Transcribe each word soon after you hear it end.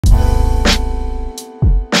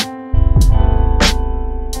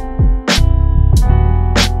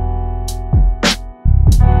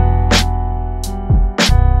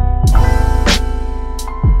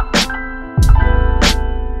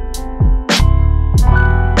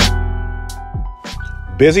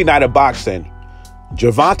Busy night of boxing.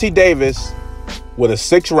 Gervonta Davis with a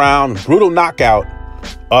 6th-round brutal knockout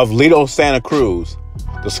of Leo Santa Cruz.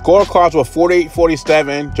 The scorecards were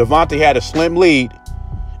 48-47. Gervonta had a slim lead,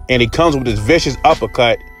 and he comes with his vicious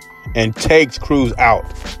uppercut and takes Cruz out.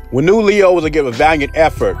 We knew Leo was going to give a valiant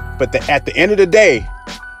effort, but at the end of the day,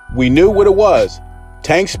 we knew what it was.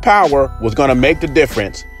 Tank's power was going to make the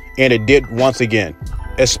difference, and it did once again.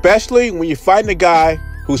 Especially when you're fighting a guy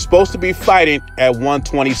who's supposed to be fighting at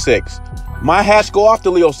 126. My hats go off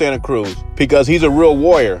to Leo Santa Cruz because he's a real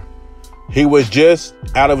warrior. He was just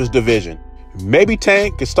out of his division. Maybe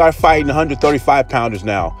Tank can start fighting 135-pounders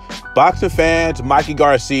now. Boxing fans, Mikey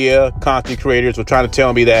Garcia, content creators were trying to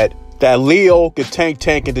tell me that Leo could take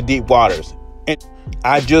Tank into deep waters. And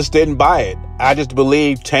I just didn't buy it. I just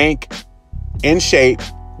believe Tank, in shape,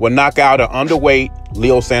 would knock out an underweight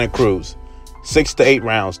Leo Santa Cruz. 6 to 8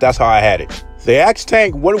 rounds. That's how I had it. They asked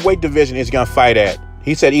Tank what weight division he's going to fight at.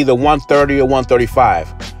 He said either 130 or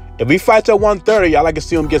 135. If he fights at 130, I like to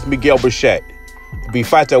see him against Miguel Burchett. If he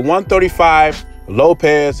fights at 135,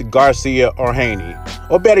 Lopez, Garcia, or Haney.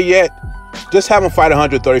 Or better yet, just have him fight a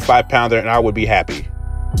 135-pounder and I would be happy.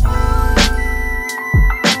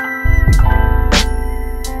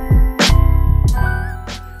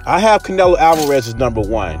 I have Canelo Alvarez as number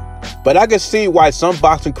 1, but I can see why some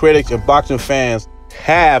boxing critics and boxing fans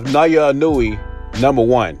have Naoya Inoue number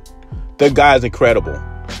 1. The guy is incredible.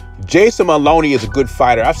 Jason Maloney is a good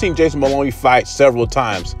fighter. I've seen Jason Maloney fight several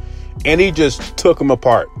times, and he just took him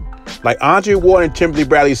apart. Like Andre Ward and Timothy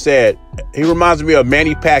Bradley said, he reminds me of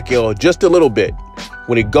Manny Pacquiao just a little bit.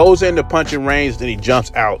 When he goes into punching range, then he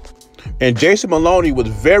jumps out. And Jason Maloney was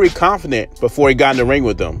very confident before he got in the ring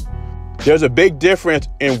with them. There's a big difference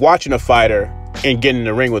in watching a fighter and getting in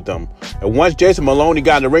the ring with them. And once Jason Maloney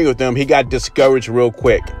got in the ring with them, he got discouraged real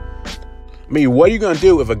quick. I mean, what are you going to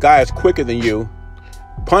do if a guy is quicker than you,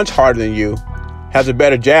 punch harder than you, has a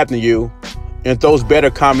better jab than you, and throws better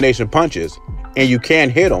combination punches, and you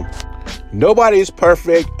can't hit him? Nobody is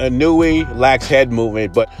perfect. Inoue lacks head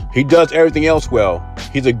movement, but he does everything else well.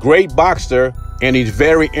 He's a great boxer, and he's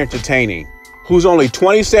very entertaining. Who's only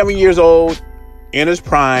 27 years old, in his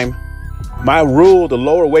prime. Might rule the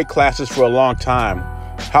lower weight classes for a long time.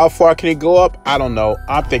 How far can he go up? I don't know.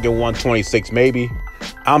 I'm thinking 126 maybe.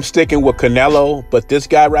 I'm sticking with Canelo, but this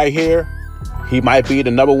guy right here, he might be the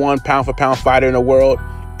number 1 pound-for-pound fighter in the world,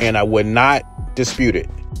 and I would not dispute it.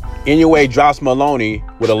 Anyway, drops Maloney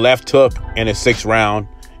with a left hook in his 6th round,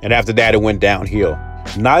 and after that, it went downhill.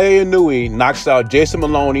 Naoya Inoue knocks out Jason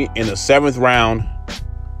Maloney in the 7th round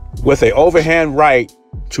with an overhand right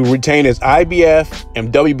to retain his IBF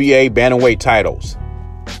and WBA bantamweight titles.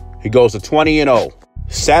 He goes to 20-0.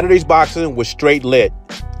 Saturday's boxing was straight lit.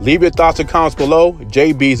 Leave your thoughts and comments below.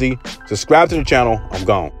 Jay Beezy. Subscribe to the channel. I'm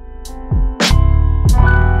gone.